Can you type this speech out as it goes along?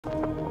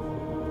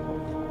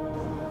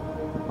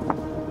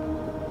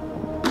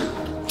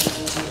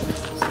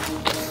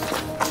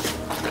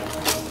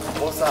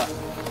that?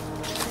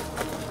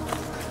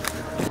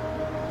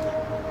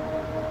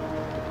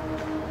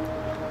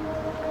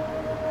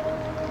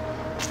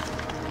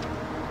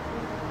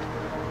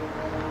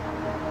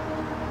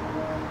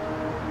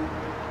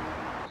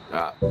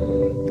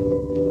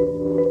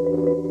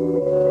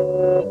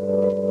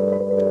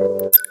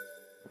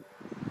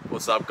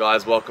 What's up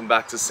guys, welcome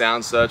back to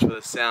Sound Search where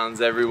the sounds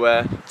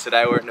everywhere.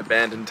 Today we're in an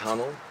abandoned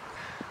tunnel.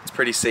 It's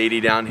pretty seedy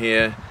down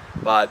here,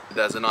 but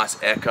there's a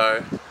nice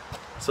echo.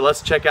 So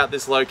let's check out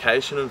this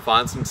location and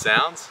find some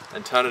sounds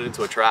and turn it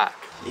into a track.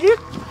 Yep.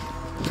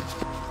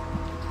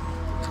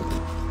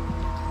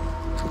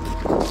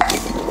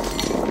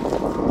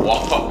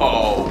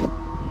 Whoa!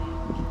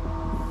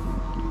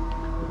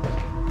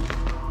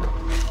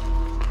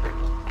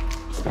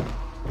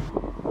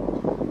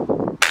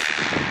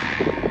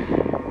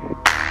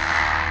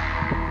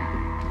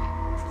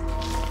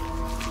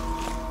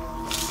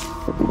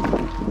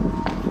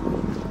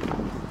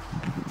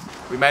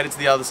 We made it to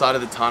the other side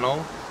of the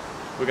tunnel.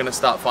 We're gonna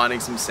start finding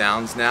some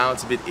sounds now.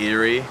 It's a bit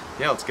eerie.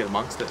 Yeah, let's get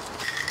amongst it.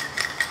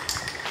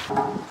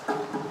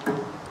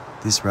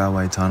 This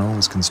railway tunnel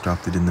was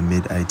constructed in the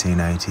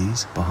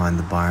mid-1880s behind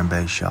the Byron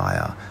Bay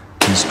Shire,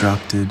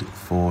 constructed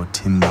for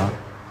timber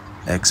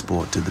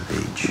export to the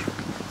beach.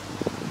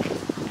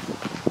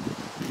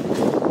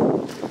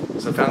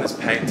 So I found this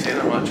paint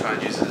tin. I might try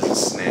and use it as a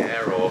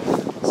snare or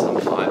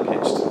some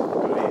high-pitched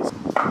goodies.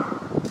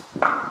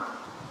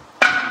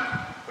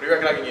 What do you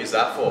reckon I can use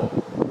that for?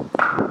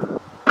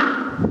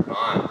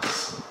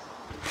 Nice.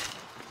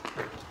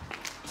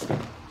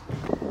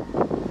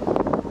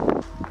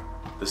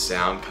 The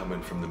sound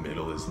coming from the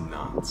middle is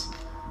nuts.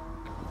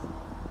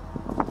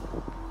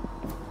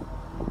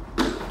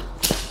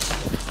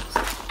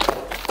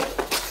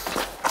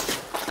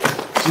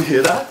 Did you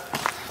hear that?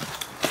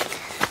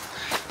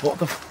 What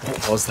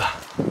was that?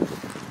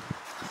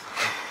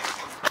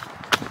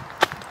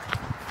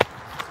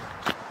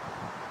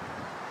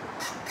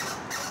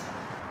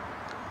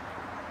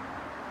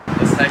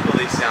 Let's take all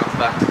these sounds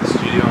back to the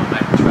studio and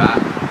make a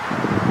track.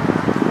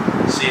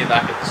 See you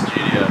back at the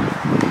studio.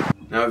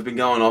 Now we've been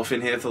going off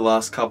in here for the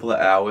last couple of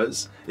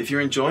hours. If you're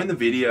enjoying the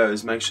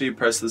videos, make sure you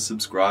press the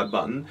subscribe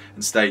button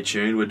and stay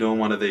tuned. We're doing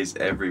one of these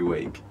every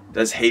week.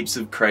 There's heaps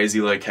of crazy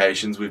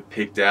locations we've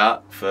picked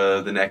out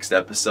for the next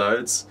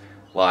episodes,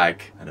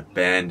 like an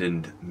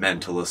abandoned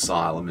mental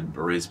asylum in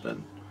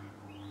Brisbane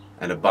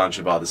and a bunch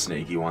of other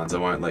sneaky ones I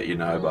won't let you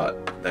know,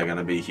 but they're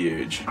gonna be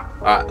huge.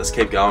 Alright, let's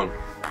keep going.